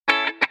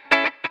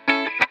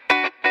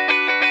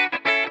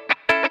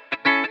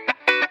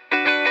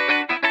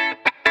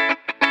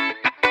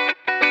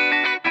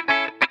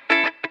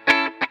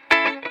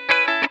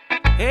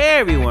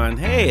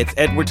everyone. Hey, it's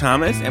Edward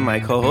Thomas and my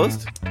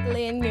co-host,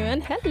 Lynn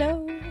Nguyen.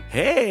 Hello.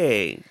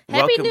 Hey.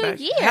 Happy welcome New back.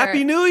 Year.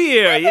 Happy New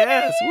Year.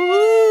 Yes.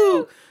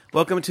 Woohoo.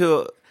 Welcome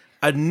to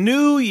a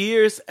New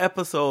Year's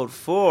episode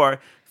for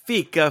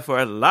Fika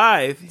for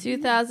Life.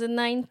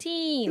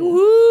 2019.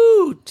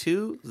 Woo!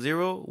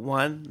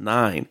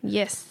 2019.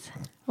 Yes.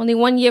 Only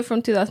 1 year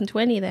from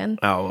 2020 then.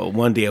 Oh, well,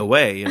 1 day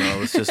away.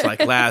 It's just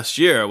like last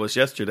year. It was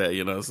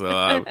yesterday,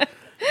 so...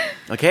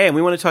 Okay, and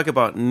we want to talk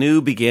about new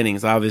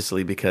beginnings,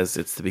 obviously, because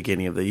it's the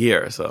beginning of the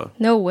year. So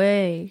No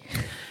way.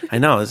 I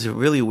know, it's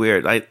really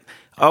weird. I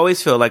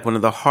always feel like one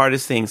of the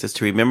hardest things is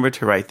to remember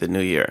to write the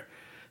new year.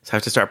 So I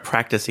have to start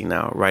practicing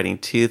now, writing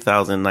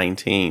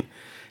 2019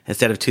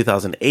 instead of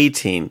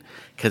 2018,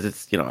 because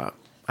it's,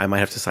 I might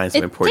have to sign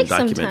some important takes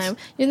documents. some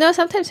time.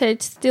 Sometimes I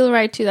still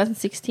write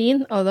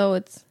 2016, although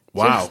it's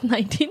Wow.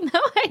 2019 now.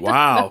 I don't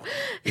Wow. know.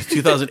 It's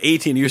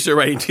 2018, you're still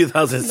writing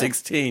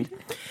 2016.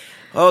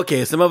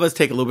 Okay, some of us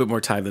take a little bit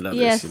more time than others.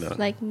 Yes,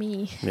 like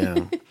me.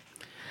 Yeah.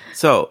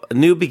 So,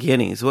 new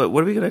beginnings. What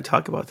are we going to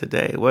talk about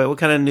today? What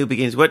kind of new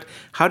beginnings?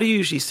 How do you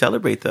usually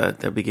celebrate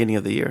the beginning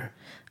of the year?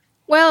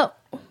 Well,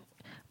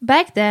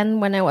 back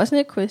then, when I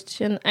wasn't a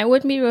Christian, I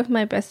would meet with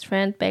my best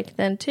friend back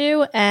then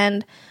too,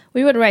 and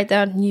we would write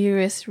down New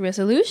Year's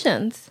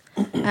resolutions,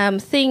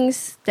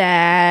 things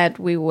that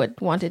we would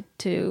wanted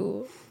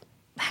to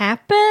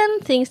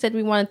happen, things that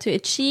we wanted to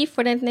achieve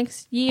for that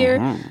next year,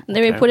 and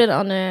then we put it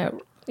on a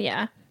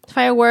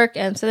firework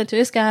and send it to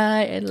the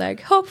sky and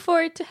hope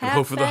for it to happen.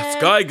 Hope for the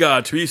sky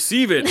god to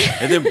receive it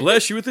and then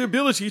bless you with the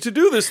ability to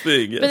do this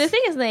thing. Yes. But the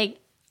thing is,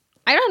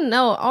 I don't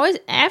know. Always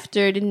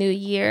after the new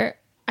year,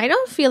 I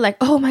don't feel like,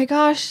 oh my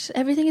gosh,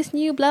 everything is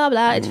new, blah,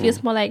 blah. It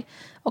feels more like,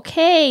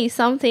 okay,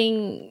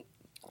 something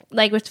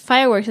like with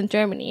fireworks in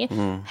Germany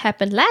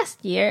happened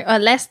last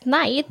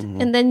night.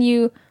 And then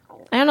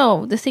I don't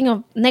know, the thing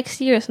of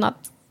next year is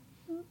not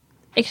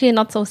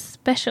so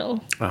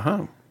special.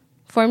 Uh-huh.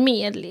 For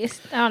me, at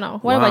least. I don't know.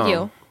 What about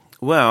you?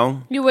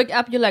 Well, You wake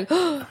up, you're like,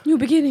 oh, new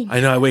beginning. I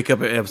know I wake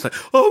up and I'm like,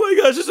 oh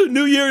my gosh, it's a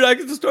new year and I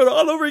get to start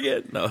all over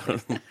again. No.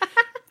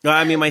 No,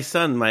 I mean,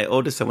 my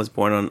oldest son was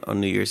born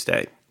on New Year's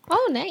Day.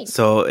 Oh, nice.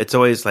 So it's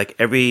always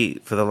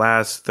for the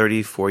last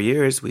 34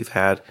 years, we've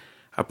had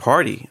a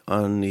party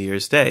on New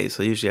Year's Day.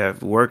 So usually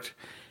I've worked,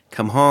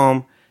 come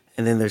home,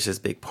 and then there's this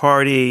big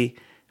party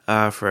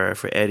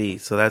for Eddie.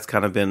 So that's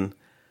kind of been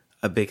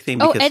a big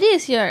thing. Oh, Eddie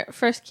is your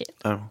first kid.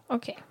 Oh.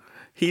 Okay.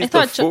 He's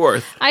the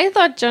fourth. I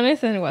thought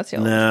Jonathan was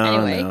your No,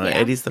 anyway. no, Yeah.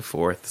 Eddie's the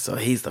fourth, so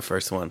he's the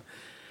first one.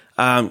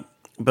 And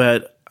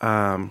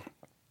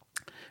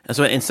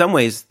so in some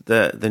ways,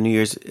 the New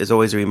Year's is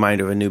always a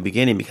reminder of a new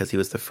beginning because he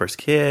was the first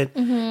kid.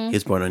 Mm-hmm. He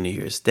was born on New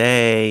Year's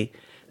Day.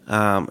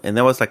 And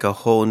that was like a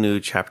whole new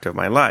chapter of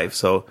my life.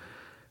 So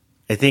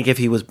I think if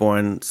he was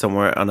born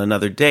somewhere on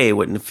another day, it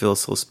wouldn't feel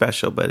so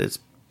special, but it's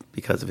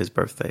because of his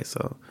birthday.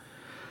 So,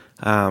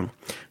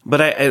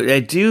 but I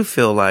do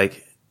feel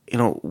like,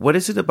 what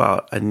is it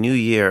about a new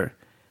year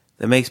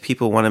that makes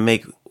people want to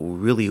make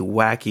really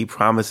wacky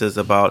promises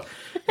about,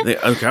 okay,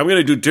 I'm going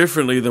to do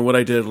differently than what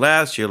I did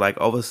last year. Like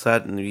all of a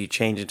sudden you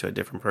change into a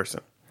different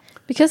person.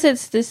 Because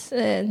it's this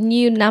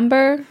new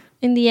number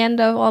in the end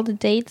of all the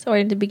dates or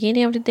in the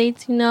beginning of the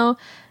dates,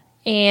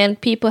 and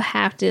people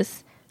have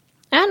this,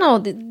 I don't know,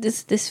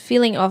 this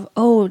feeling of,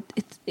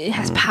 it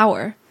has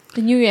power.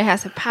 The new year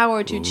has the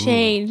power to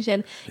change.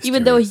 And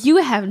even though you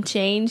haven't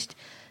changed,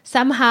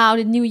 somehow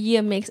the new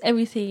year makes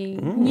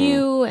everything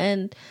new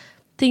and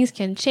things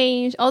can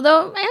change.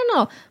 Although, I don't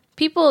know,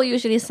 people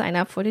usually sign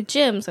up for the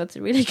gym, so it's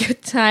a really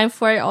good time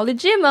for all the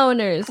gym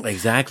owners.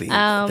 Exactly.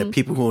 The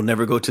people who will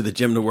never go to the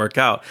gym to work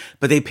out,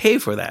 but they pay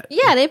for that.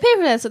 Yeah, they pay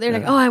for that. So they're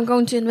like, I'm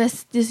going to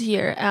invest this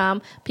year.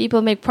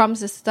 People make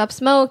promises to stop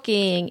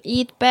smoking,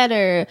 eat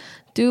better,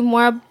 do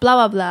more blah,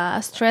 blah,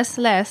 blah, stress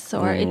less,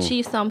 or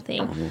achieve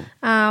something.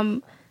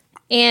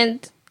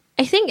 And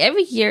I think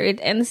every year it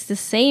ends the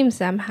same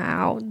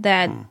somehow,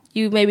 that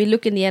you maybe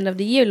look in the end of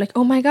the year like,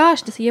 oh my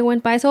gosh, this year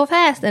went by so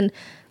fast. And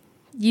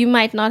you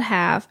might not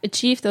have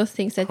achieved those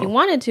things that you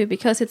wanted to,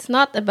 because it's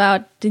not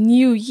about the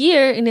new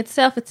year in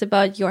itself. It's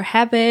about your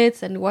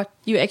habits and what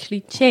you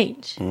actually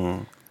change.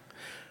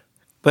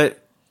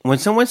 But when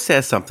someone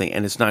says something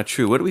and it's not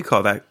true, what do we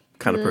call that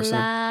kind of person?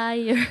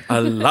 Liar. A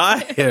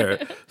liar.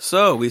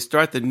 So we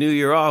start the new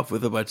year off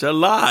with a bunch of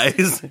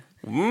lies.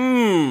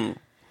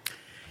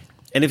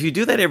 And if you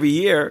do that every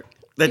year,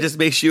 that just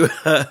makes you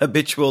a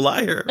habitual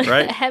liar,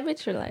 right? A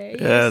habitual liar,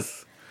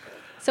 Yes.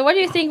 So what do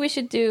you think we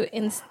should do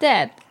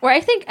instead? Or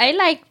I think I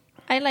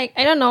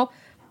don't know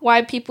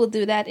why people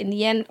do that in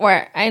the end,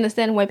 or I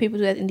understand why people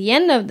do that in the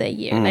end of the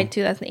year, like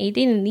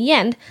 2018 in the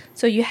end.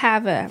 So you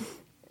have a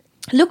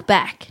look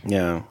back.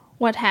 Yeah.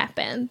 What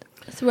happened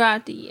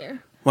throughout the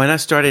year? Why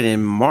not start it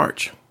in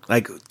March?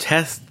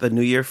 Test the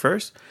new year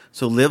first.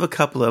 So live a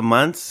couple of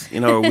months,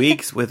 or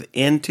weeks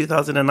within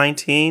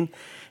 2019.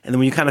 And then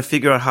when you kind of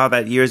figure out how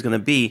that year is going to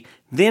be,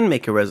 then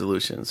make a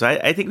resolution. So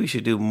I think we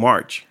should do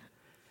March.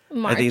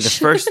 I think the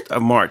 1st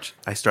of March,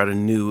 I start a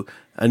new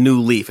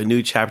leaf, a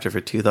new chapter for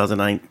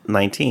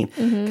 2019.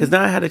 Because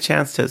now I had a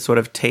chance to sort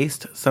of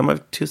taste some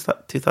of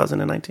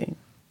 2019.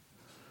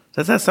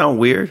 Does that sound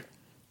weird?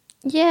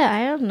 Yeah,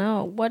 I don't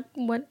know. What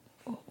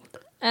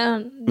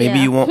Maybe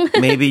you won't.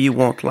 Maybe you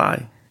won't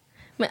lie.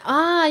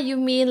 You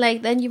mean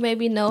like then you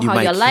maybe know how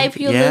might your life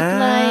keep- will yeah. look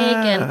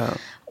like, and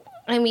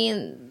I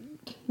mean,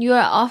 you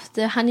are off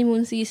the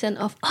honeymoon season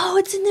of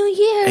it's a new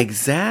year.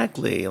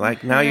 Exactly.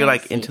 Like now you're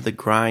like into the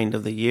grind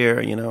of the year,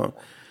 And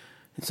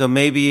so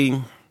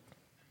maybe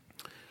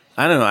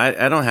I don't know.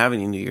 I don't have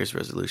any New Year's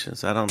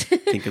resolutions. I don't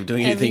think of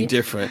doing anything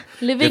different.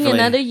 Living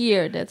another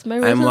year. That's my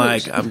resolution. I'm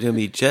like, I'm going to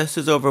be just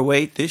as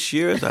overweight this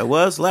year as I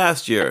was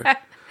last year.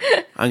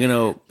 I'm going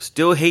to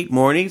still hate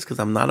mornings because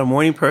I'm not a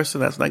morning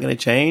person. That's not going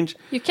to change.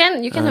 You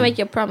can make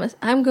your promise.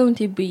 I'm going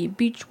to be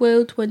Beach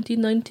Whale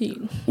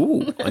 2019.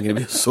 Ooh, I'm going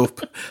to be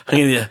I'm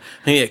going to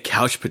be a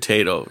couch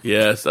potato.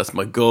 Yes, that's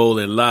my goal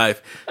in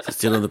life. To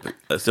sit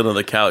on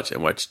the couch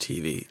and watch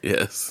TV.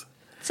 Yes.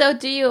 So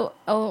do you?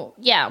 Oh,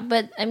 yeah.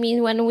 But I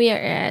mean, when we are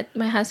at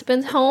my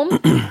husband's home,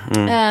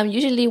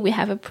 usually we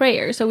have a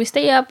prayer. So we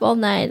stay up all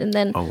night, and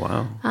then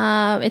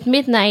at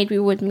midnight we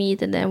would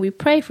meet, and then we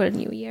pray for the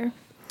new year.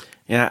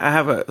 Yeah, I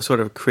have a sort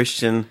of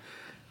Christian,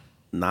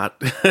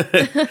 not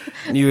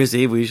New Year's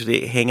Eve. We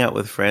usually hang out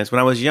with friends.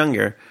 When I was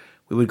younger,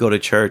 we would go to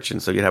church,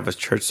 and so you'd have a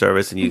church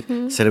service, and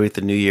you celebrate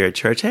the New Year at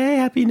church. Hey,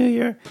 Happy New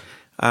Year!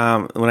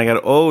 When I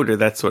got older,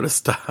 that sort of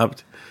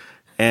stopped.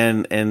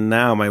 And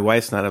now my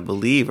wife's not a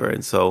believer,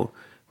 and so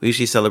we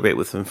usually celebrate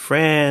with some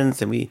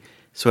friends, and we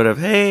sort of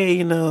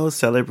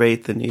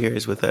celebrate the New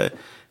Year's with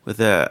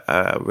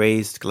a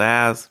raised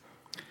glass,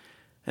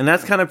 and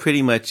that's kind of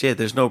pretty much it.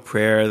 There's no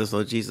prayer, there's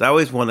no Jesus. I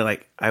always wanted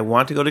I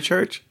want to go to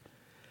church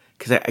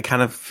because I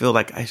kind of feel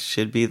like I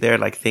should be there,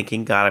 like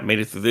thanking God I made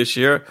it through this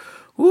year.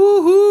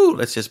 Woohoo!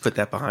 Let's just put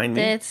that behind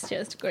me. That's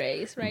just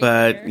grace, right?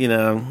 But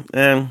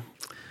there.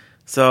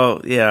 So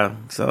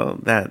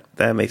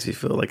that makes me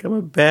feel like I'm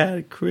a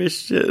bad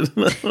Christian.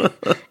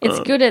 It's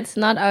good it's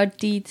not our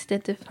deeds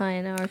that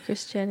define our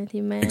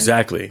Christianity, man.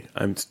 Exactly.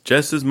 I'm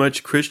just as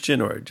much Christian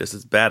or just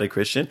as bad a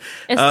Christian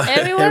as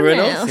everyone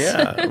else.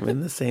 Yeah, I'm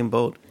in the same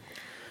boat.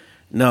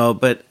 No,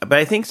 but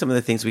I think some of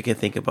the things we can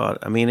think about.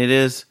 I mean, it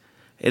is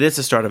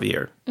the start of a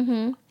year.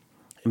 Mm-hmm.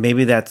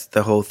 Maybe that's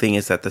the whole thing.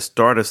 Is that the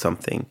start of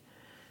something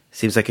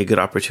seems like a good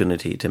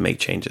opportunity to make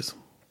changes.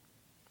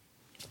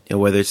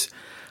 Whether it's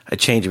a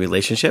change in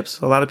relationships.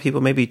 A lot of people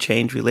maybe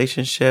change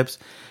relationships,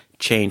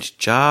 change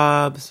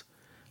jobs.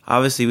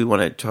 Obviously, we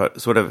want to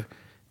sort of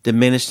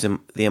diminish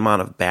the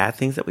amount of bad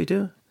things that we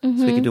do so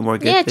we can do more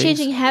good things. Yeah,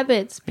 changing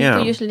habits.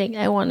 People usually think,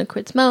 I want to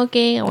quit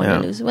smoking, I want to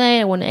lose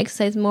weight, I want to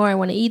exercise more, I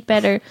want to eat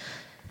better.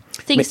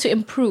 Things to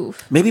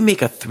improve. Maybe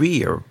make a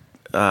 3-year,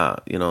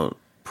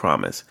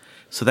 promise.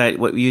 So that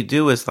what you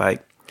do is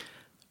like,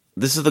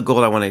 this is the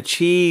goal I want to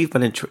achieve,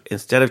 but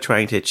instead of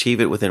trying to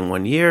achieve it within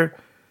 1 year,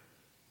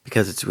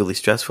 because it's really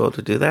stressful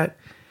to do that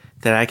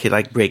I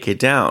could break it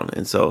down.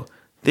 And so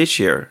this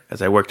year,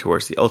 as I work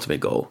towards the ultimate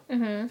goal,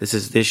 this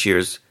is this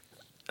year's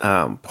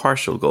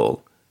partial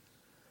goal,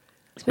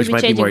 which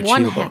might be more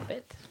achievable. One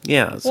habit.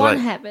 Yeah, so one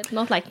habit,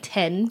 not like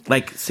 10.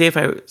 Like say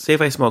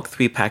if I smoke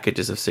 3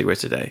 packages of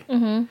cigarettes a day,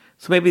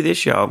 so maybe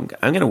this year I'm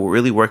going to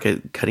really work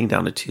at cutting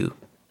down to 2.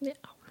 Yeah.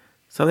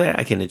 Something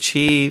I can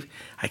achieve,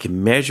 I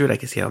can measure it, I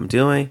can see how I'm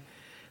doing.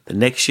 The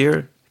next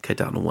year, cut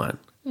down to 1.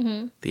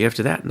 Mm-hmm. The year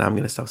after that, now I'm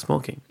going to stop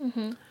smoking.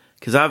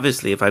 Because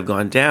obviously, if I've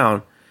gone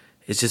down,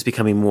 it's just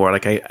becoming more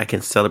like I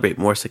can celebrate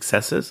more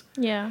successes.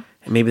 Yeah.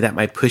 And maybe that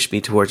might push me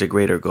towards a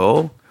greater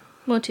goal.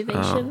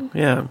 Motivation.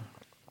 Yeah.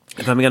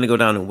 If I'm going to go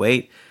down in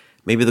weight,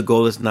 maybe the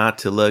goal is not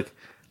to look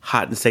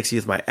hot and sexy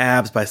with my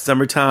abs by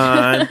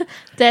summertime.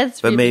 But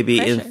really maybe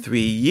pressure. in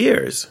 3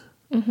 years,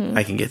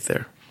 I can get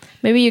there.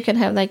 Maybe you can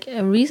have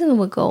a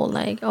reasonable goal,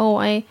 like,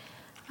 I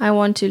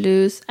want to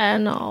lose, I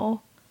don't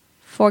know,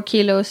 4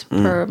 kilos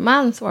per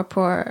month or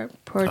per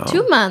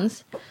 2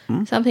 months.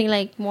 Something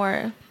like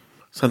more...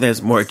 Something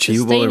that's more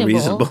achievable and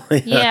reasonable.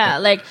 Yeah,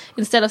 like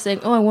instead of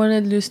saying, I want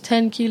to lose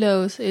 10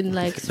 kilos in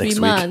 3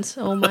 months.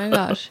 Oh my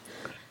gosh.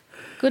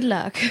 Good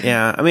luck.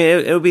 Yeah, I mean,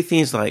 it would be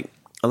things like,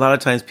 a lot of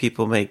times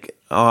people make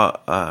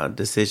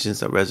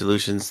decisions or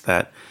resolutions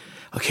that,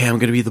 okay, I'm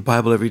going to read the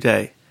Bible every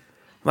day.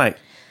 Like,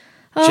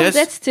 just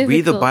that's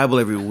read the Bible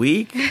every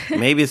week.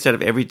 Maybe instead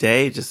of every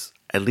day, just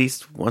at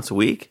least once a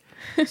week.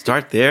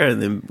 Start there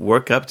and then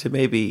work up to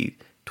maybe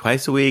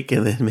twice a week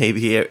and then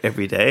maybe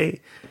every day.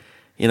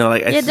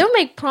 Don't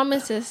make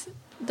promises.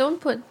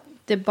 Don't put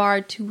the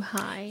bar too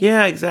high.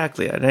 Yeah,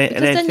 exactly. And I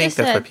think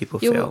that's why people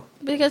fail.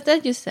 Because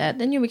that you said,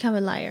 then you become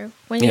a liar.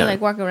 When you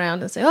walk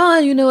around and say,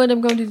 you know what,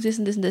 I'm going to do this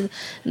and this and this.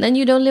 And then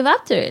you don't live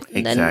up to it.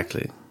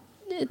 Exactly.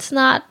 Then it's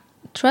not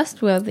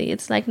trustworthy.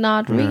 It's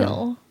not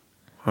real.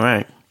 All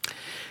right.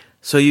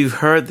 So you've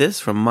heard this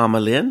from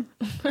Mama Lynn,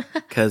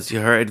 because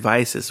her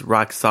advice is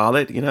rock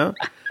solid,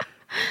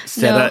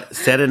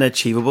 Set an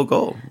achievable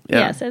goal.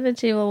 Yeah, set an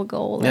achievable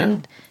goal. Yeah.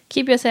 And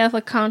keep yourself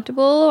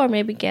accountable, or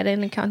maybe get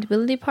an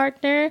accountability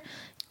partner.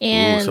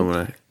 And so I'm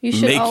gonna you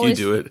should make always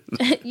you do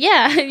it.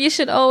 yeah, you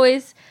should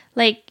always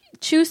like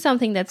choose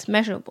something that's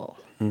measurable.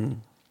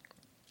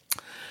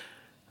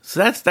 So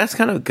that's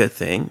kind of a good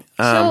thing.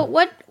 So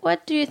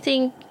what do you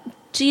think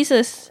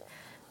Jesus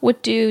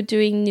would do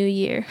during New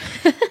Year?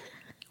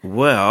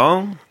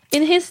 Well,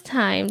 In his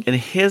time. in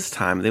his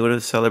time, they would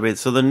have celebrated.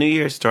 So the New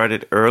Year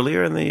started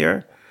earlier in the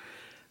year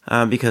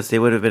because they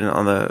would have been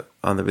on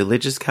the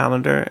religious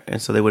calendar,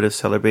 and so they would have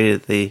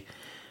celebrated the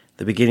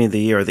beginning of the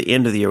year, or the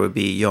end of the year would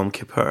be Yom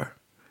Kippur.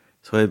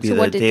 So it would be So the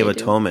what did Day of they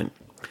do? Atonement.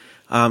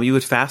 You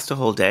would fast a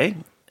whole day,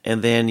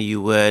 and then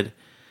you would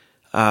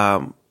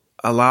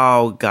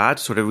allow God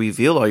to sort of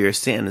reveal all your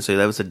sin. So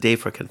that was a day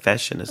for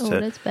confession, is Oh, to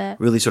that's bad.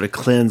 really sort of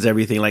cleanse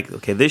everything. Like,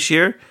 okay, this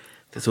year,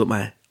 this is what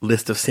my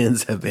list of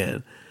sins have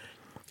been.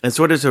 And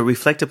sort of to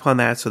reflect upon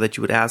that so that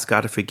you would ask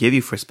God to forgive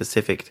you for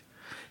specific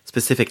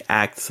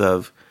acts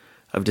of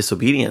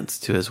disobedience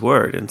to his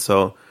word. And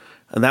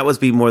that was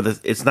be more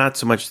it's not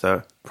so much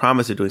the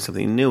promise of doing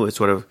something new, it's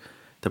sort of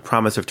the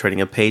promise of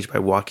turning a page by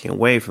walking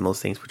away from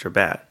those things which are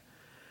bad.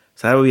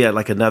 So that would be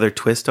like another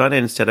twist on it,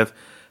 instead of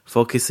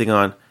focusing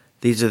on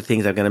these are the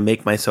things I'm going to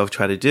make myself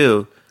try to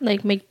do.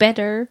 Like make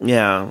better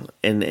Yeah.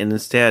 And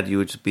instead you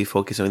would just be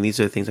focusing on these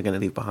are the things I'm going to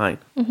leave behind.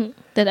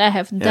 that I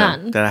have Yeah,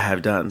 done. that I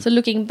have done. So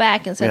looking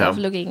back instead Yeah. of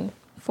looking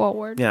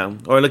forward. Yeah,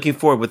 or looking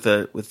forward with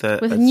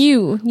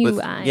New with,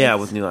 eyes. Yeah,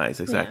 with new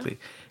eyes, exactly.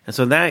 And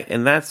so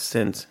in that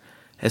sense,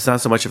 it's not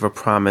so much of a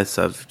promise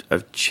of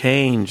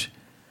change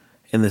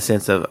in the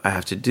sense of I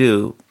have to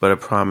do, but a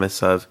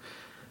promise of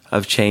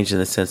change in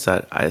the sense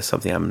that it's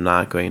something I'm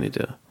not going to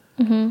do.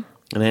 Mm-hmm.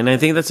 And I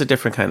think that's a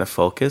different kind of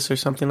focus or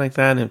something like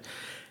that. And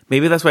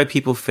maybe that's why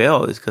people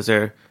fail, is because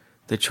they're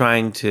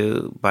trying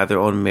to, by their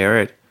own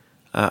merit,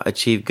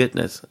 achieve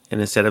goodness,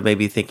 and instead of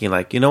maybe thinking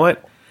like, you know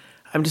what,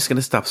 I'm just going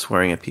to stop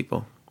swearing at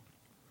people.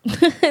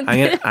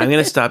 I'm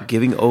gonna stop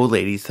giving old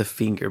ladies the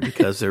finger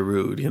because they're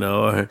rude,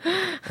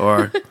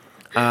 or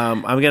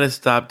I'm gonna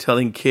stop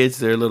telling kids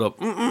they're little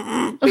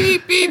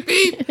beep beep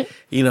beep,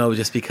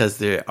 just because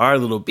they are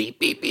little beep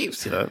beep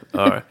beeps,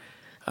 Or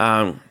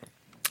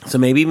so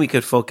maybe we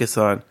could focus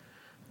on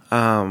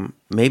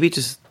maybe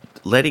just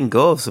letting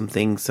go of some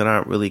things that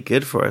aren't really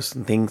good for us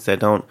and things that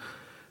don't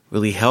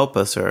really help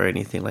us or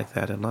anything like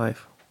that in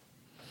life.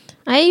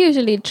 I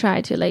usually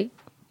try to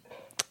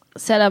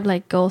set up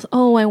goals.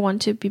 Oh, I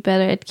want to be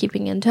better at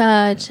keeping in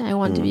touch. I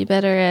want to be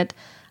better at,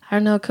 I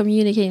don't know,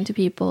 communicating to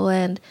people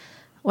and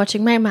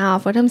watching my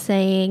mouth, what I'm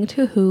saying,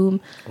 to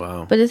whom.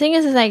 Wow. But the thing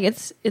is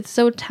it's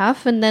so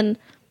tough, and then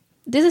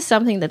this is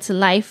something that's a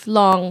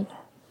lifelong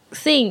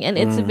thing, and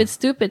it's a bit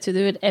stupid to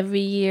do it every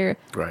year.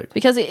 Right.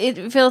 Because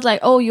it feels like,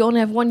 oh, you only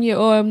have 1 year,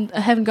 or I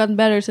haven't gotten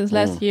better since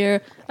last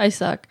year, I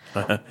suck.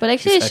 But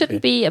actually it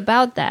shouldn't be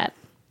about that.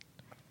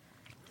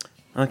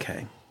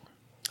 Okay.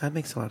 That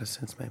makes a lot of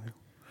sense, maybe.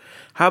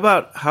 How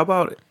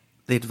about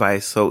the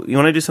advice? So you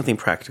want to do something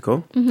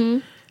practical,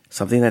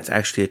 something that's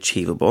actually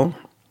achievable.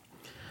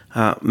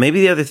 Maybe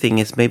the other thing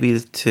is maybe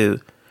to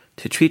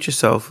treat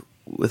yourself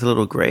with a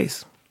little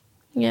grace.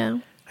 Yeah.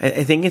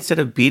 I think instead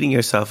of beating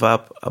yourself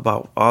up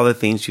about all the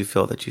things you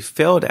feel that you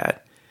failed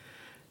at,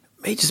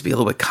 may just be a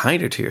little bit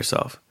kinder to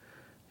yourself.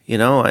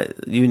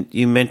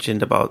 You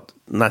mentioned about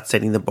not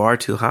setting the bar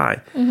too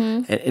high,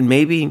 and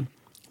maybe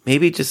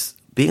just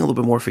being a little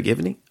bit more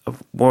forgiving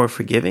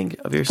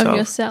of yourself. Of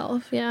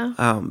yourself,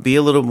 yeah. Be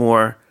a little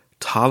more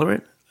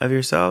tolerant of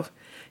yourself.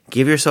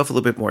 Give yourself a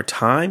little bit more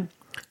time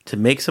to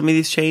make some of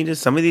these changes.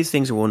 Some of these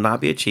things will not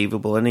be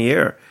achievable in a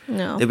year.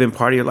 No. They've been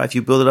part of your life.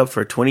 You build it up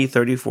for 20,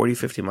 30, 40,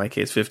 50, in my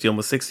case, 50,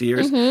 almost 60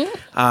 years.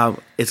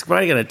 It's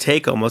probably going to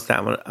take almost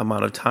that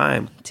amount of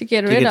time. To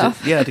get rid of.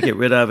 To get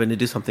rid of and to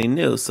do something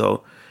new.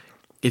 So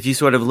if you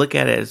sort of look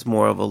at it as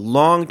more of a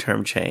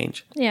long-term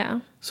change,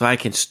 Yeah. so I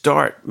can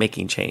start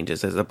making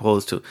changes as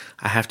opposed to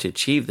I have to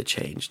achieve the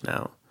change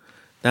now.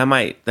 That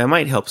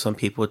might help some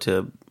people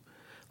to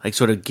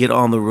sort of get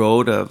on the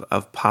road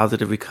of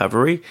positive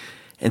recovery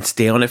and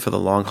stay on it for the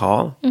long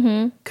haul,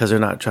 because they're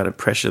not trying to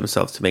pressure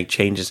themselves to make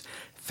changes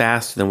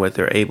faster than what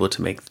they're able to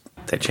make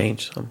that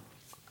change. So,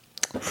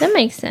 That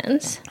makes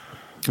sense.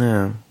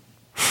 yeah.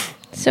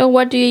 So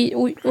what do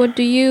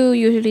you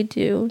usually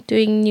do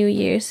during New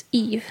Year's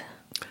Eve?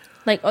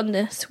 Like on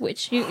the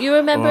Switch. You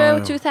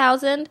remember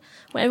 2000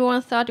 when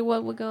everyone thought the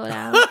world would go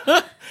down?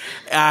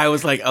 I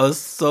was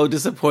so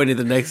disappointed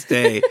the next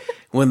day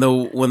when the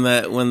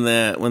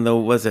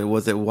was it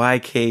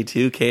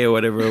YK2K or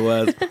whatever it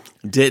was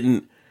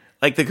didn't,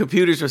 the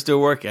computers were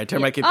still working. I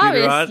turned my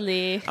computer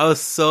obviously. on. I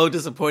was so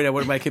disappointed.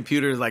 One of my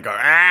computers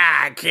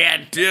I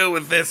can't deal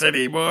with this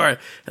anymore.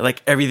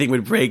 And everything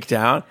would break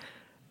down,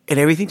 and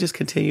everything just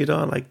continued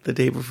on like the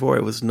day before.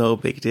 It was no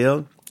big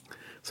deal.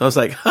 So I was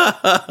like, ha,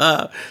 ha,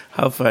 ha,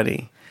 how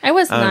funny. I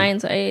was 9,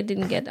 so I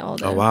didn't get all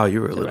the. Oh, wow,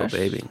 you were a little rush.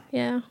 baby.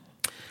 Yeah.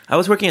 I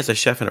was working as a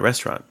chef in a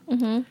restaurant.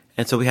 And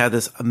so we had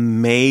this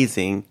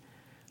amazing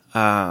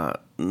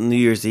New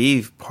Year's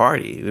Eve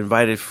party. You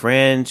invited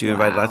friends. You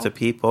invited lots of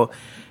people.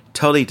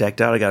 Totally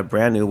decked out. I got a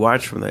brand new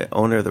watch from the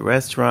owner of the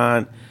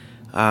restaurant.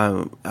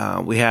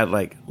 We had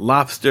like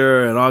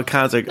lobster and all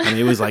kinds of. I mean,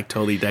 it was like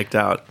totally decked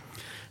out,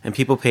 and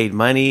people paid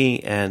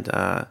money, and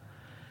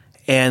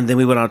then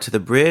we went out to the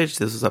bridge.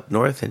 This was up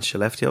north in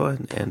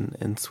Skellefteå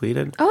in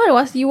Sweden. Oh, it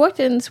was. You worked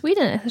in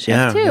Sweden as a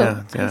chef too.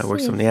 Yeah. I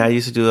worked some. Yeah, I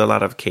used to do a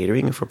lot of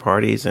catering for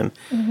parties and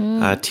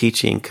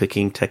teaching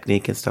cooking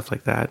technique and stuff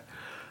like that.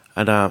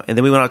 And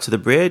then we went out to the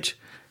bridge,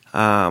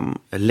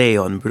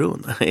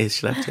 Leonbron in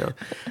Skellefteå,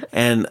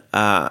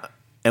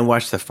 and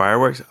watched the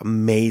fireworks.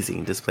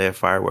 Amazing display of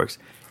fireworks.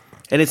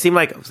 And it seemed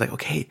like, I was like,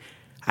 okay,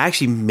 I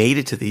actually made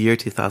it to the year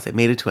 2000. I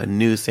made it to a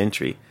new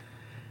century,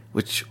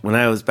 which when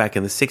I was back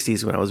in the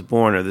 60s when I was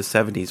born, or the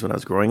 70s when I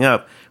was growing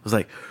up, it was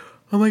like,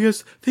 oh my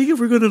gosh, think if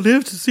we're going to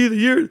live to see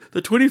the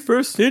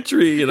 21st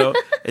century, you know.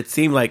 It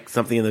seemed like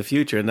something in the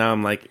future. And now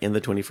I'm like in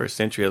the 21st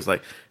century. I was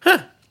like,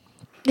 a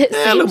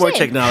little more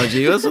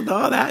technology. It wasn't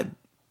all that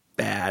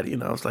bad, you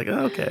know. I was like,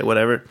 oh, okay,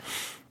 whatever.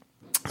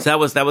 So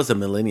that was a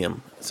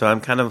millennium. So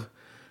I'm kind of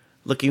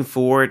looking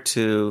forward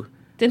to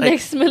the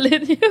next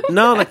millennium.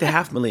 No, like the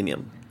half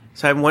millennium.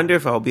 So I wonder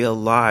if I'll be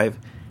alive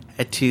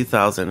at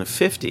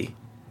 2050.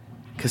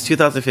 Because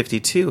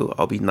 2052,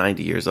 I'll be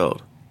 90 years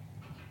old.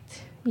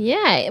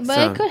 Yeah,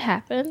 but it could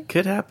happen.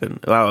 Could happen.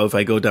 Well, if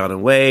I go down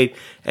in weight,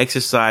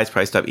 exercise,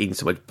 probably stop eating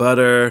so much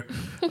butter.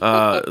 There's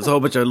a whole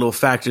bunch of little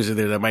factors in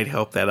there that might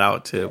help that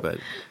out too. But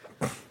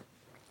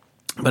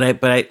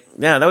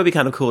yeah, that would be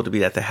kind of cool to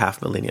be at the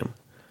half millennium.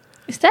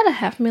 Is that a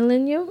half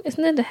millennium?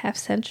 Isn't it a half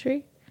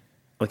century?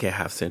 Okay,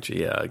 half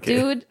century, yeah. Okay.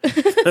 Dude. You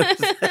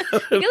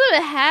live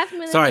a half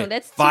millennium. Sorry,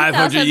 That's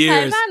 500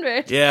 years.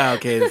 2,500. Yeah,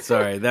 okay,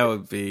 sorry. That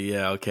would be,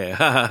 yeah, okay.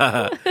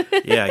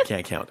 Yeah, I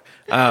can't count.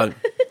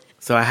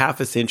 So a half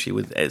a century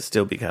would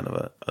still be kind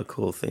of a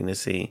cool thing to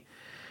see.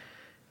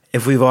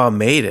 If we've all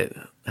made it.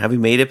 Have we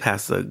made it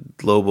past the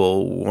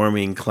global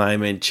warming,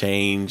 climate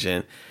change,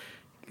 and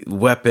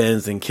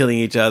weapons and killing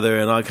each other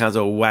and all kinds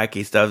of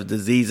wacky stuff,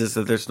 diseases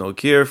that there's no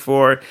cure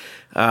for?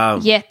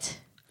 Yet.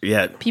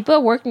 People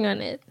are working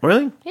on it.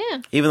 Really?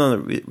 Yeah. Even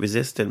on the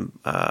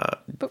resistant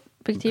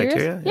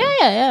bacteria?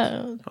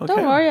 Yeah. Okay.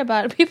 Don't worry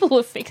about it. People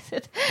will fix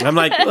it. I'm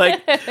like,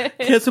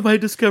 can somebody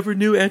discover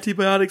new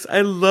antibiotics? I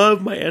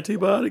love my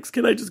antibiotics.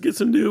 Can I just get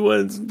some new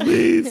ones,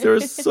 please? They're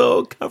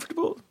so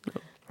comfortable.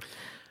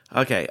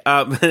 Okay.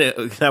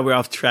 Now we're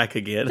off track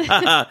again.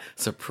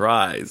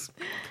 Surprise.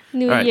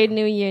 New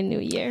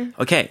year.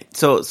 Okay.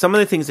 So some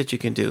of the things that you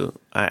can do,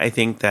 I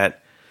think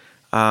that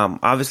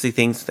obviously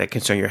things that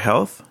concern your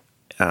health,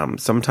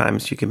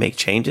 sometimes you can make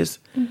changes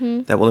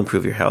that will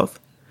improve your health.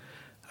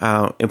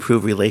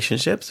 Improve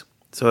relationships.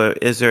 So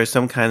is there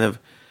some kind of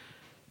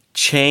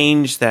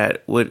change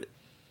that would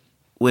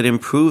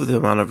improve the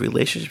amount of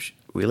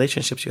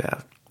relationships you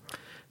have?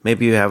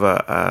 Maybe you have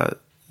a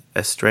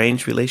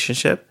strange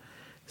relationship,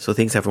 so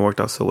things haven't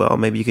worked out so well.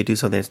 Maybe you could do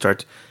something and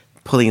start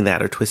pulling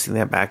that or twisting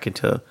that back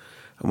into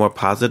a more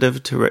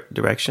positive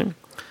direction.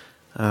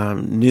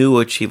 New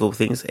achievable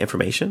things,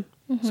 information.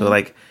 So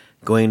like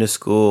going to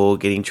school,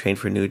 getting trained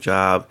for a new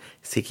job,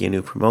 seeking a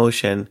new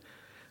promotion.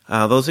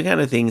 Those are kind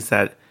of things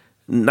that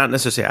not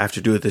necessarily I have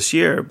to do it this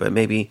year, but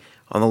maybe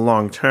on the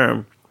long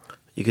term,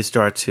 you could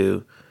start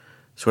to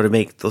sort of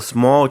make those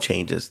small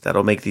changes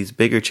that'll make these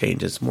bigger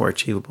changes more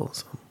achievable.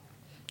 So.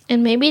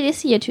 And maybe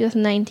this year,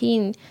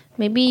 2019,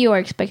 maybe you are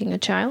expecting a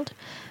child.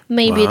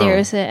 Maybe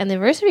there's an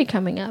anniversary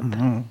coming up.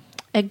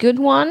 A good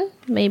one.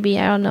 Maybe,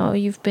 I don't know,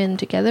 you've been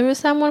together with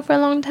someone for a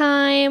long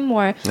time,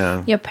 or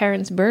your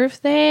parents'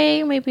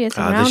 birthday. Maybe it's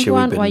a round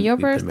one, or your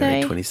birthday. We've been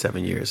married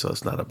 27 years, so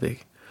it's not a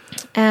big...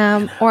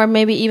 or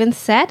maybe even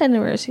sad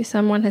anniversary.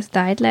 Someone has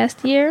died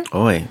last year.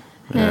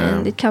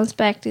 And it comes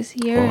back this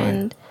year.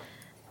 And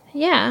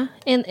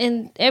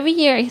every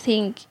year I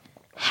think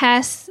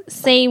has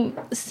same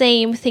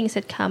things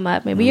that come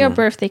up. Maybe your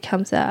birthday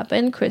comes up,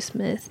 and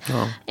Christmas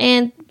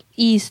and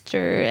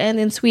Easter, and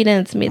in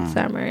Sweden it's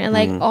midsummer, and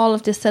like all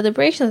of the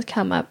celebrations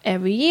come up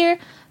every year,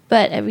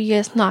 but every year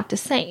is not the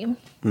same.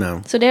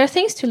 No. So there are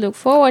things to look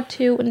forward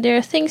to, and there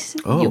are things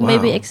you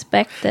maybe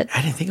expect that...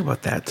 I didn't think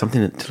about that.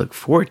 Something to look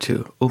forward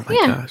to. Oh my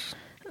gosh.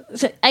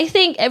 So I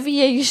think every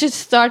year you should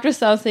start with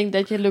something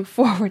that you look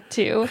forward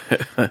to.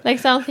 Like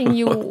something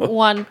you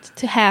want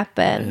to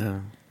happen.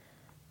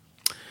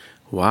 Yeah.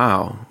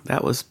 Wow.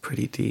 That was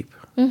pretty deep.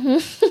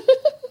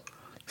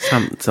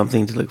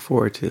 Something to look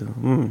forward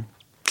to.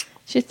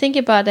 Should think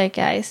about that,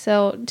 guys.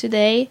 So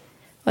today,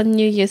 on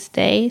New Year's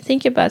Day,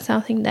 think about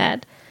something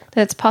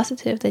that's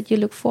positive, that you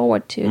look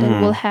forward to, that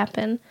will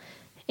happen.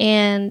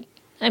 And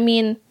I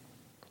mean,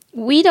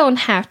 we don't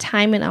have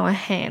time in our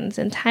hands,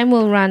 and time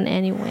will run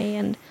anyway,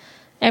 and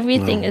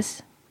everything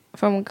is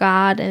from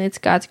God, and it's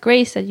God's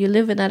grace that you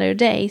live another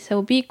day.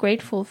 So be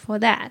grateful for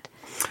that.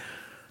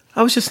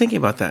 I was just thinking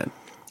about that.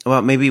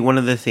 Well, maybe one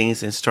of the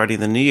things in starting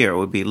the new year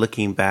would be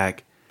looking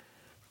back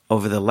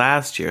over the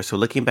last year. So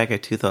looking back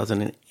at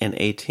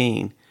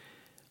 2018,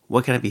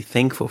 what can I be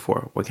thankful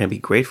for? What can I be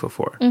grateful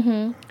for?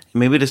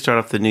 Maybe to start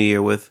off the new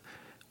year with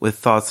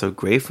thoughts of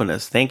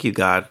gratefulness. Thank you,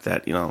 God,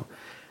 that, you know,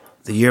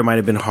 the year might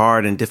have been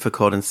hard and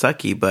difficult and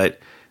sucky, but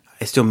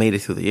I still made it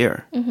through the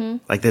year.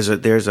 Like there's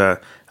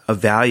a a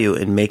value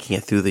in making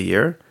it through the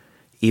year,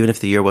 even if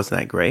the year wasn't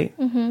that great.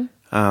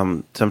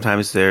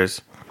 Sometimes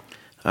there's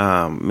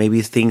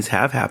maybe things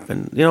have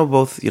happened,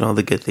 both,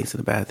 the good things and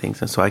the bad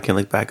things. And so I can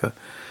look back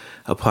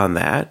upon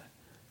that.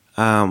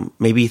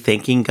 Maybe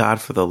thanking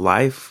God for the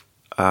life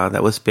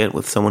that was spent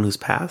with someone who's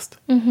passed.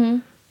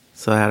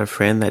 So I had a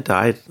friend that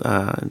died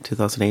in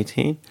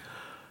 2018.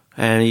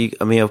 And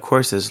of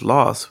course, there's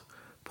loss,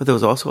 but there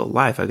was also a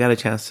life. I got a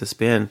chance to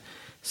spend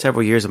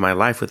several years of my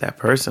life with that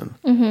person.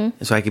 And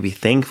so I could be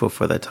thankful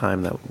for the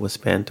time that was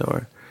spent,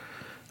 or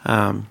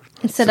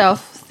instead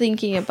of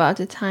thinking about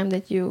the time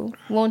that you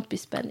won't be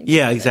spending.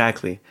 Yeah,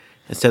 exactly.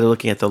 Instead of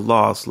looking at the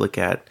loss, look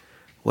at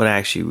what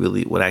actually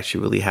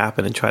really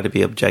happened, and try to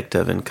be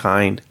objective and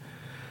kind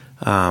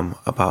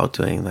about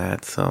doing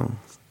that. So,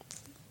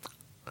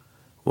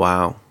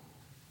 wow.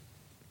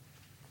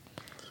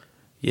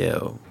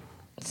 Yo.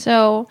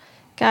 So,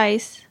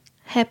 guys,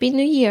 Happy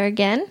New Year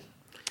again.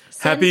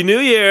 Happy New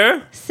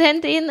Year!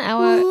 Send in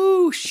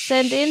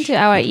to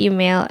our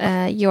email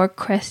your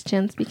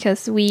questions,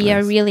 because we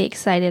are really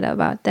excited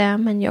about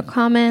them, and your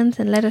comments,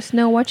 and let us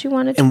know what you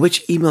want to do. And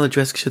which email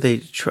address should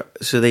they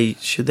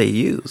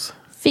use?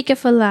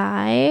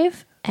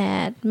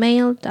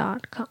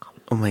 fikaforlife@mail.com.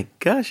 Oh my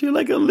gosh, you're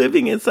like a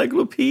living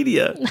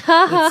encyclopedia.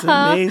 That's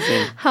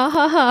amazing.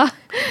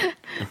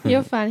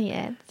 You're funny,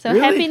 Ed. So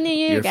really? Happy New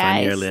Year, you're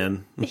guys. Funnier,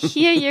 Lynn.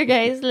 Hear you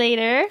guys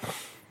later.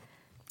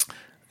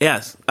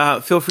 Yes.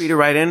 Feel free to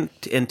write in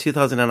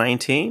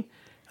 2019.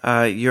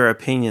 Your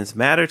opinions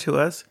matter to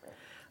us.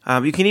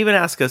 You can even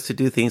ask us to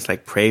do things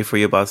like pray for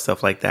you about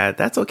stuff like that.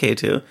 That's okay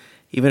too.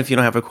 Even if you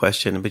don't have a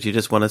question, but you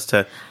just want us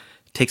to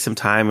take some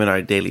time in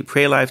our daily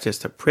prayer life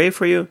just to pray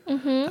for you.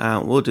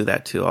 We'll do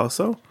that too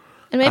also.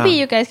 And maybe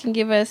you guys can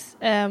give us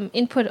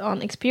input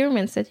on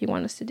experiments that you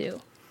want us to do.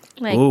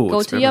 Like,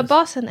 go to your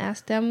boss and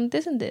ask them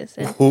this and this.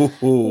 And what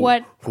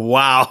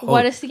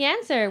is the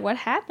answer? What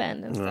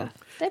happened? And stuff.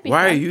 That'd be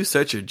Why fun. are you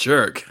such a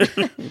jerk?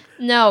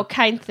 No,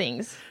 kind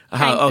things.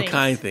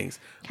 Kind things.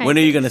 When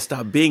are you going to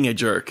stop being a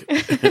jerk?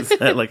 Is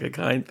that like a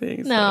kind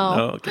thing?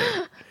 No. Okay.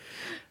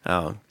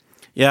 Oh.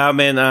 Yeah,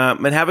 man,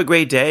 have a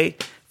great day.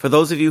 For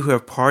those of you who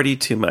have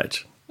partied too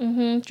much,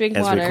 drink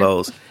as water. we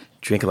close,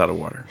 drink a lot of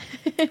water.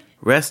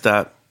 Rest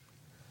up.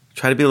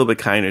 Try to be a little bit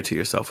kinder to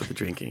yourself with the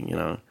drinking,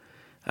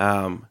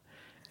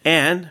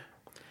 and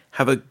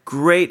have a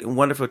great and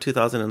wonderful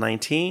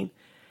 2019.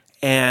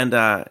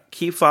 And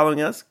keep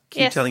following us.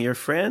 Keep telling your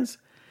friends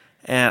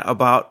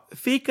about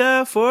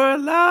Fika for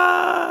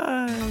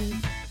Life.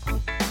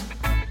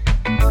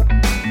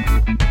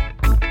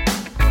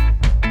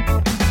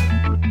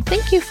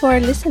 Thank you for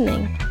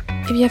listening.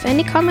 If you have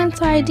any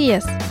comments or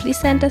ideas, please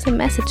send us a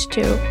message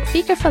to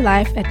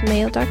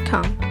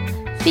fikaforlife@mail.com.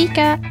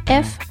 Fika,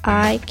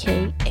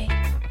 F-I-K-A.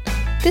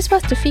 This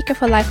was the Fika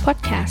for Life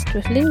podcast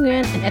with Lynn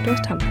Nguyen and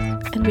Edward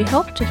Thomas, and we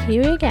hope to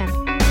hear you again.